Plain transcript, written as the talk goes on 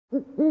My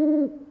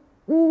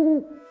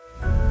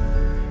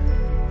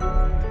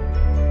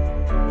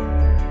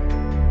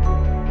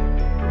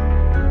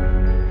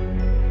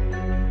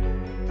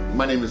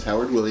name is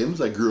Howard Williams.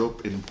 I grew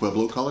up in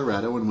Pueblo,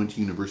 Colorado and went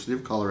to University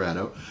of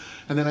Colorado.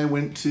 And then I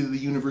went to the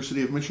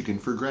University of Michigan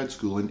for grad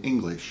school in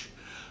English.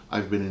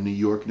 I've been in New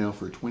York now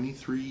for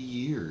 23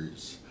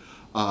 years.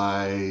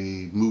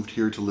 I moved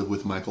here to live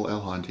with Michael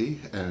Alhanti,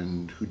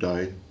 and who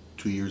died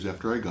 2 years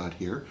after I got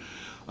here.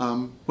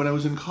 When I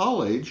was in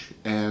college,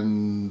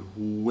 and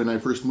when I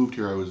first moved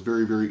here, I was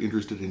very, very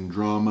interested in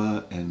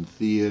drama and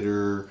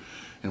theater,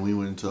 and we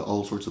went to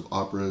all sorts of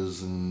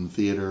operas and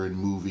theater and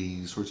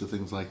movies, sorts of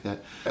things like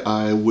that.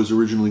 I was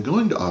originally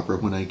going to opera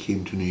when I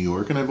came to New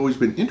York, and I've always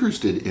been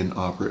interested in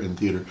opera and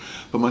theater,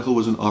 but Michael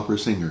was an opera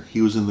singer.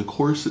 He was in the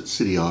chorus at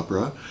City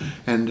Opera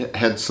and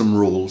had some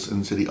roles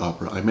in City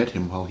Opera. I met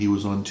him while he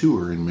was on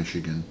tour in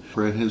Michigan.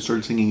 I had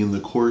started singing in the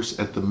chorus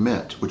at the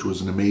Met, which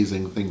was an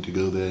amazing thing to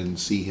go there and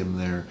see him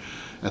there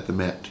at the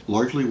Met.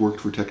 Largely worked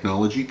for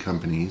technology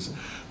companies,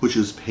 which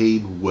is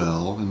paid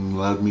well and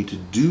allowed me to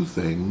do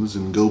things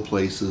and go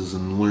places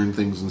and learn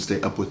things and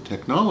stay up with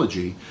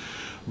technology.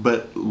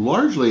 But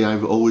largely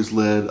I've always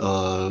led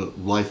a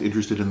life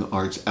interested in the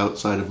arts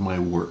outside of my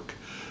work.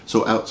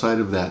 So outside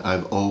of that,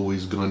 I've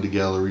always gone to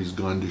galleries,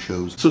 gone to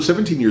shows. So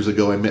 17 years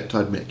ago, I met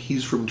Todd Mick.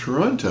 He's from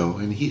Toronto,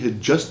 and he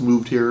had just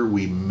moved here.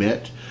 We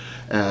met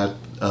at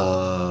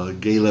a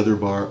gay leather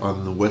bar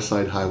on the West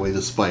Side Highway,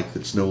 the Spike,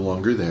 that's no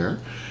longer there,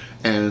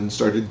 and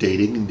started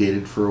dating and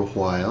dated for a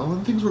while,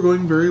 and things were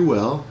going very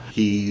well.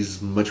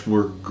 He's much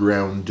more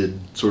grounded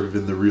sort of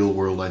in the real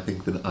world, I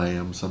think, than I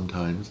am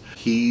sometimes.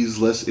 He's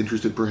less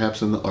interested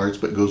perhaps in the arts,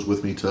 but goes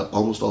with me to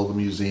almost all the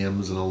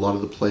museums and a lot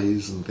of the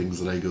plays and things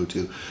that I go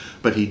to.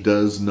 But he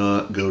does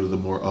not go to the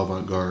more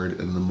avant-garde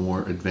and the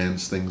more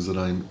advanced things that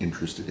I'm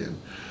interested in.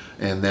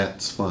 And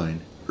that's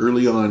fine.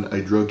 Early on,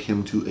 I drug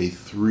him to a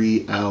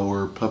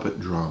 3-hour puppet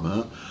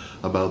drama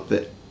about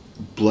the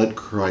blood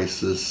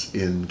crisis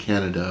in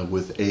Canada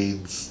with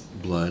AIDS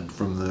blood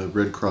from the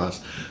Red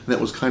Cross. And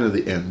that was kind of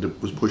the end.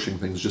 It was pushing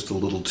things just a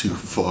little too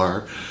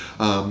far.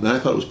 And I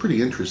thought it was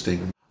pretty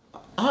interesting.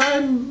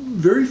 I'm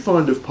very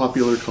fond of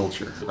popular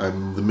culture.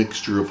 I'm the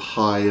mixture of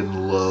high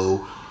and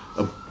low.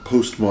 A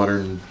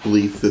postmodern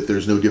belief that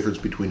there's no difference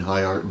between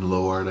high art and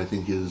low art, I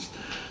think, is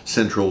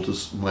central to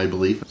my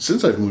belief.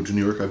 Since I've moved to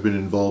New York, I've been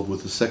involved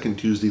with the Second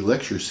Tuesday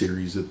lecture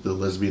series at the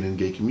Lesbian and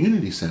Gay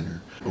Community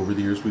Center. Over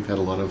the years, we've had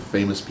a lot of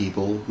famous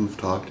people who've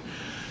talked.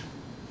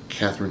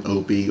 Catherine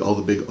Opie, all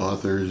the big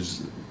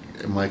authors,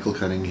 Michael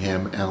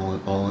Cunningham,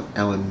 Alan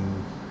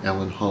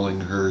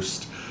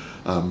Hollinghurst,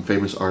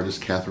 famous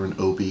artist Catherine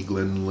Opie,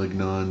 Glenn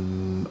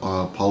Lignon,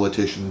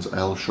 politicians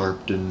Al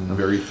Sharpton. I'm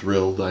very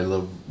thrilled. I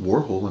love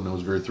Warhol, and I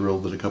was very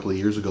thrilled that a couple of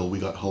years ago we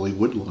got Holly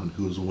Woodlawn,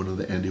 who is one of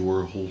the Andy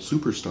Warhol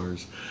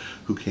superstars,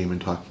 who came and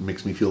talked. It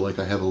makes me feel like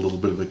I have a little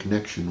bit of a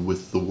connection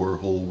with the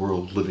Warhol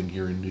world living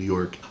here in New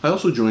York. I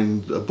also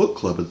joined a book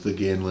club at the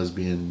Gay and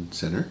Lesbian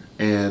Center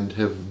and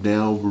have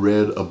now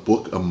read a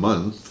book a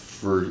month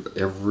for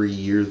every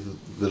year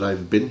that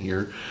I've been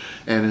here,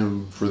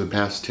 and for the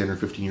past 10 or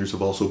 15 years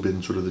have also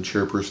been sort of the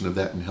chairperson of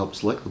that and helped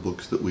select the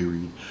books that we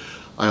read.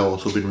 I've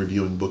also been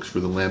reviewing books for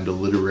the Lambda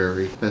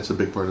Literary. That's a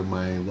big part of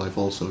my life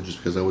also, just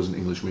because I was an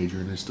English major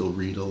and I still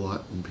read a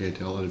lot and pay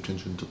a lot of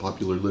attention to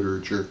popular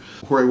literature.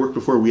 Where I worked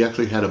before, we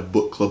actually had a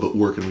book club at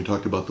work, and we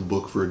talked about the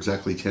book for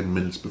exactly 10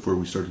 minutes before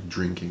we started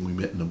drinking. We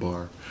met in a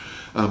bar.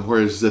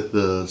 Whereas at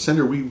the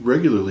center, we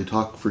regularly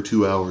talk for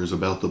 2 hours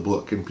about the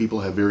book, and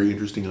people have very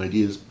interesting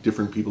ideas.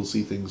 Different people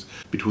see things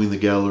between the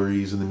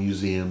galleries and the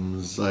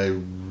museums. I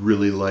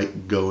really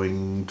like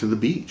going to the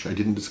beach. I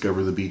didn't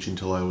discover the beach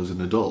until I was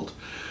an adult,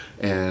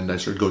 and I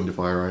started going to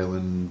Fire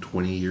Island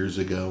 20 years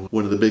ago.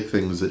 One of the big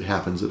things that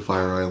happens at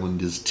Fire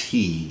Island is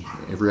tea.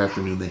 Every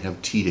afternoon they have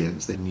tea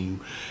dance. Then you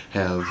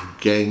have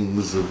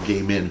gangs of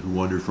gay men who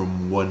wander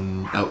from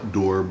one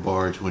outdoor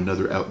bar to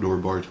another outdoor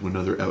bar to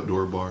another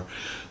outdoor bar,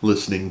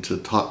 listening to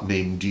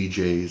top-name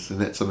DJs,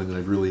 and that's something that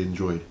I've really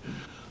enjoyed.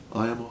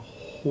 I am a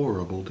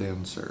horrible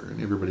dancer,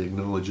 and everybody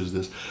acknowledges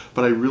this,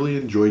 but I really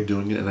enjoy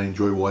doing it, and I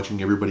enjoy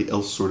watching everybody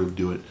else sort of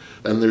do it.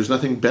 And there's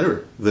nothing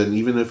better than,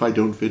 even if I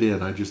don't fit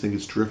in, I just think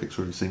it's terrific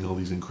sort of seeing all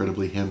these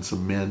incredibly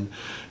handsome men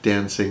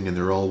dancing, and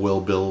they're all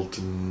well-built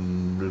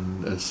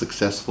and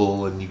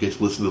successful, and you get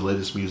to listen to the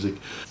latest music.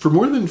 For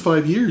more than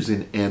 5 years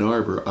in Ann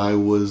Arbor, I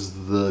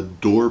was the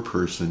door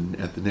person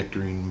at the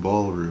Nectarine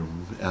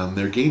Ballroom on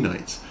their gay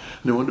nights.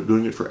 And I wound up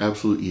doing it for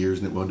absolute years,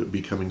 and it wound up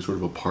becoming sort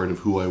of a part of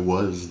who I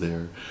was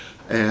there.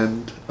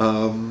 And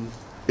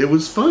it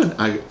was fun.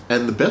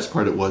 And the best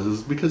part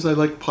is because I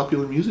like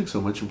popular music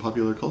so much and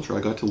popular culture,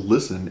 I got to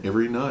listen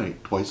every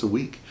night, twice a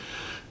week,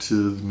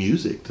 to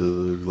music,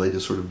 to the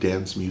latest sort of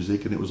dance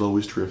music, and it was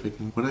always terrific.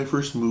 And when I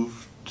first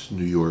moved to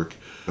New York,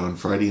 on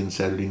Friday and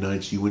Saturday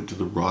nights, you went to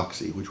the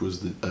Roxy, which was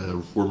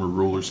the former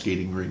roller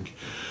skating rink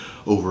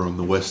over on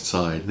the west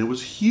side, and it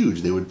was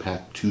huge. They would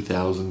pack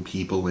 2,000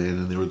 people in,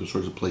 and they were the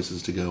sorts of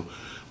places to go.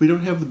 We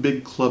don't have the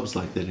big clubs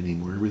like that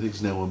anymore.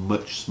 Everything's now a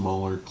much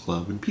smaller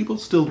club, and people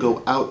still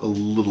go out a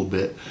little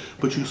bit,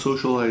 but you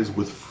socialize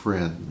with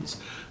friends.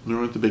 And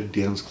there aren't the big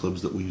dance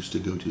clubs that we used to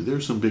go to.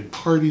 There's some big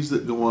parties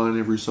that go on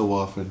every so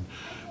often,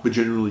 but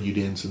generally you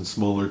dance in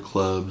smaller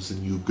clubs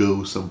and you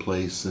go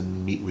someplace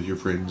and meet with your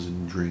friends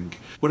and drink.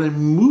 When I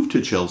moved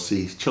to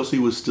Chelsea, Chelsea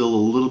was still a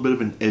little bit of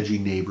an edgy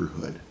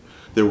neighborhood.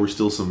 There were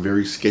still some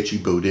very sketchy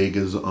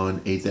bodegas on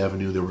 8th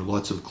Avenue. There were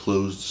lots of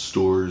closed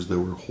stores. There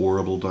were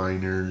horrible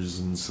diners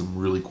and some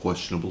really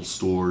questionable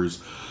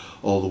stores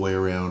all the way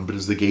around. But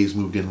as the gays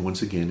moved in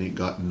once again, it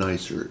got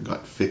nicer. It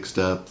got fixed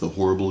up. The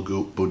horrible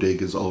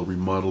bodegas all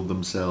remodeled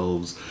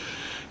themselves.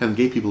 And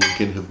gay people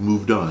again have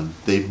moved on.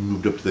 They've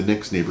moved up to the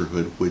next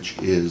neighborhood, which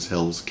is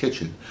Hell's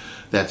Kitchen.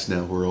 That's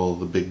now where all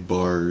the big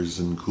bars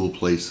and cool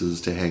places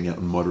to hang out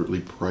and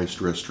moderately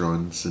priced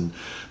restaurants and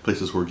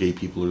places where gay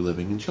people are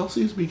living. And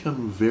Chelsea has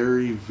become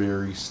very,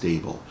 very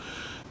stable.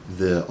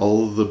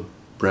 All of the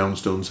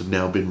brownstones have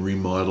now been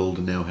remodeled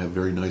and now have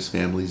very nice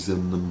families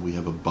in them. We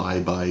have a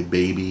Bye Bye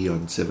Baby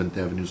on 7th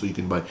Avenue, so you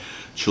can buy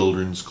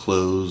children's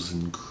clothes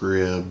and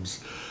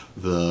cribs.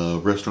 The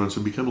restaurants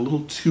have become a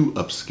little too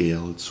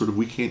upscale. It's sort of,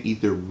 we can't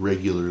eat there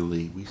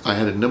regularly. I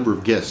had a number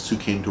of guests who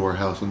came to our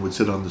house and would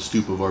sit on the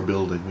stoop of our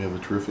building. We have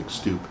a terrific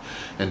stoop,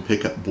 and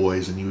pick up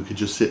boys, and you could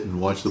just sit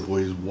and watch the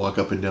boys walk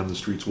up and down the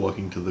streets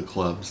walking to the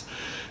clubs.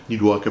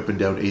 You'd walk up and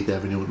down 8th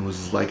Avenue and it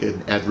was like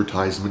an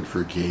advertisement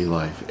for gay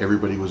life.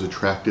 Everybody was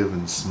attractive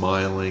and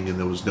smiling, and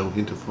there was no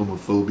hint of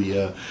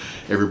homophobia.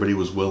 Everybody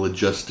was well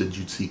adjusted.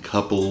 You'd see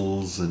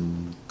couples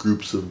and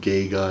groups of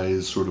gay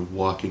guys sort of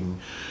walking.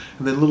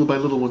 And then little by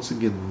little, once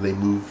again, they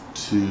moved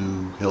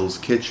to Hell's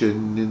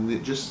Kitchen, and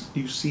it just,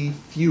 you see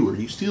fewer.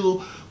 You still,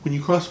 when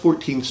you cross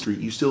 14th Street,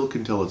 you still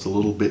can tell it's a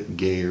little bit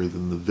gayer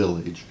than the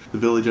Village. The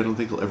Village, I don't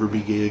think will ever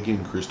be gay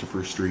again,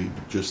 Christopher Street.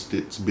 Just,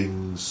 it's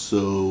been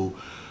so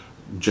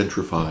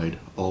gentrified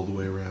all the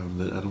way around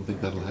that I don't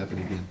think that'll happen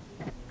again.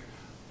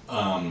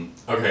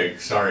 Okay,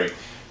 sorry.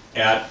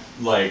 At,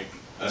 like,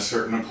 a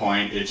certain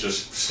point, it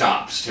just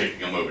stops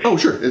taking a movie. Oh,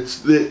 sure. It's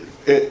the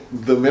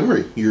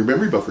memory. Your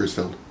memory buffer is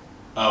filled.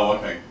 Oh,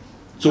 okay.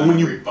 So when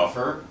you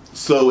buffer?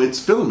 So it's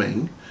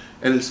filming,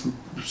 and it's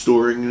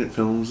storing, and it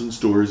films and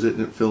stores it,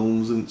 and it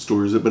films and it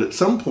stores it. But at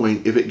some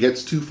point, if it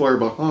gets too far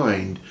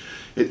behind,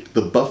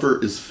 the buffer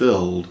is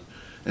filled,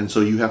 and so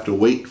you have to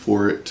wait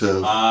for it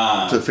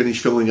to finish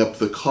filling up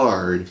the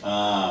card.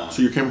 So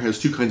your camera has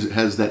two kinds. It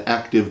has that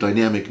active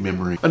dynamic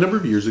memory. A number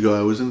of years ago,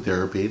 I was in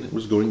therapy, and it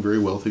was going very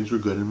well. Things were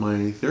good, and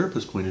my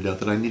therapist pointed out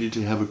that I needed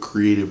to have a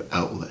creative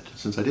outlet,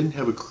 since I didn't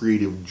have a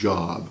creative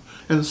job.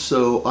 And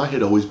so I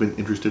had always been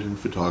interested in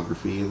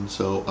photography, and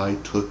so I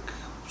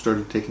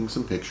started taking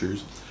some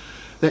pictures.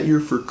 That year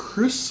for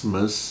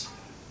Christmas,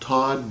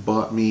 Todd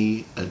bought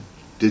me a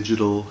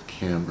digital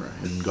camera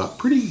and got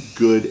pretty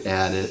good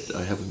at it.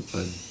 I have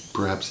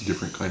perhaps a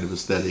different kind of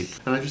aesthetic,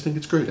 and I just think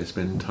it's great. I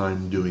spend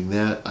time doing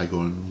that. I go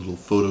on little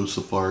photo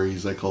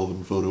safaris, I call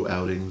them photo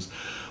outings,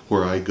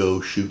 where I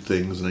go shoot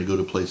things, and I go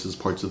to places,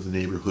 parts of the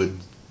neighborhood,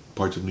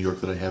 parts of New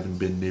York that I haven't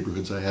been,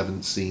 neighborhoods I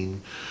haven't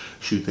seen,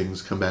 shoot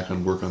things, come back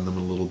and work on them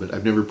a little bit.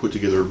 I've never put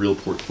together a real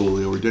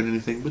portfolio or done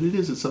anything, but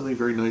it's something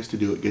very nice to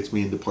do. It gets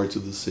me into parts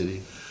of the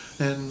city.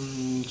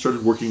 And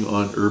started working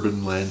on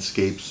urban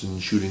landscapes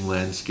and shooting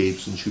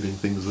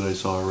things that I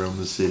saw around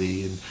the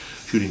city and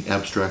shooting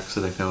abstracts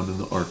that I found in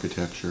the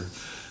architecture.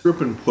 I grew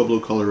up in Pueblo,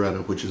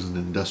 Colorado, which is an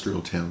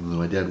industrial town, though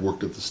my dad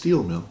worked at the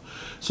steel mill.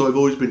 So I've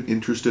always been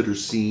interested or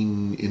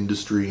seen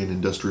industry and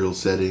industrial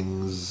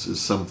settings as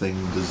something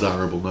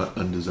desirable, not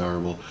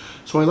undesirable.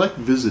 So I like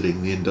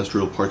visiting the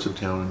industrial parts of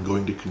town and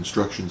going to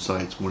construction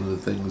sites. One of the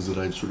things that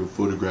I've sort of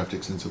photographed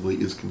extensively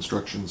is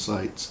construction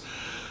sites.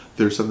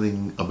 There's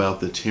something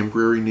about the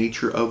temporary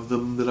nature of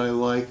them that I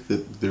like,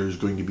 that there's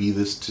going to be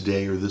this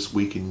today or this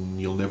week and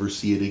you'll never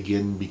see it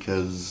again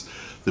because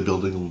the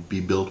building will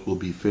be built, will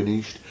be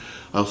finished.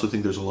 I also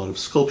think there's a lot of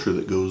sculpture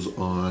that goes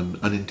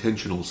on,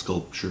 unintentional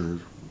sculpture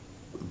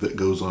that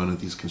goes on at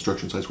these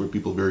construction sites where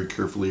people very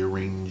carefully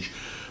arrange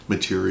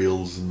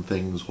materials and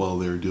things while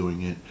they're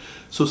doing it.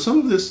 So some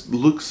of this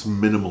looks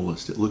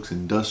minimalist, it looks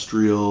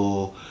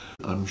industrial.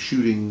 I'm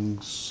shooting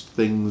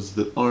things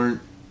that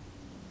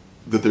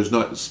there's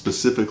not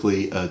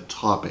specifically a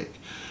topic,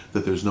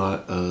 that there's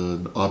not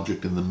an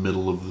object in the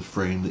middle of the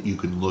frame that you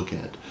can look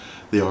at.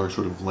 They are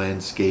sort of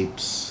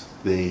landscapes.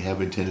 They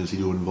have a tendency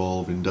to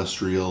involve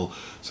industrial,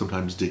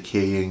 sometimes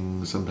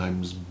decaying,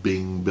 sometimes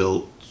being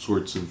built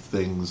sorts of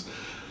things.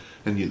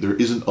 And there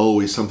isn't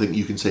always something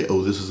you can say,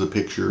 oh, this is a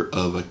picture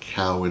of a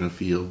cow in a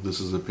field. This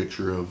is a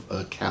picture of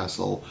a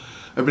castle.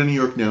 I've been in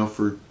New York now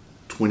for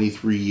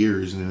 23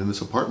 years and in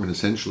this apartment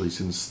essentially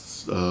since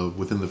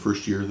within the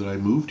first year that I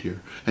moved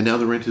here. And now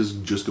the rent is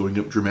just going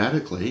up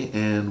dramatically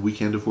and we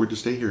can't afford to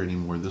stay here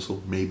anymore. This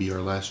will maybe be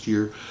our last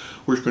year.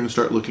 We're going to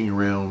start looking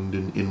around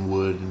in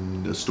Inwood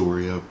and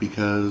Astoria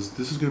because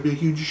this is going to be a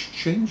huge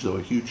change though,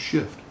 a huge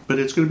shift. But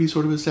it's going to be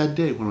sort of a sad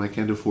day when I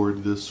can't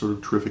afford this sort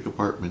of terrific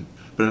apartment.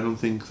 But I don't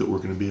think that we're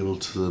going to be able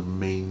to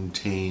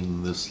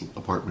maintain this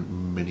apartment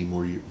many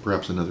more years,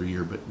 perhaps another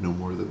year, but no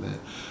more than that.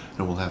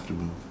 And we'll have to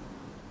move.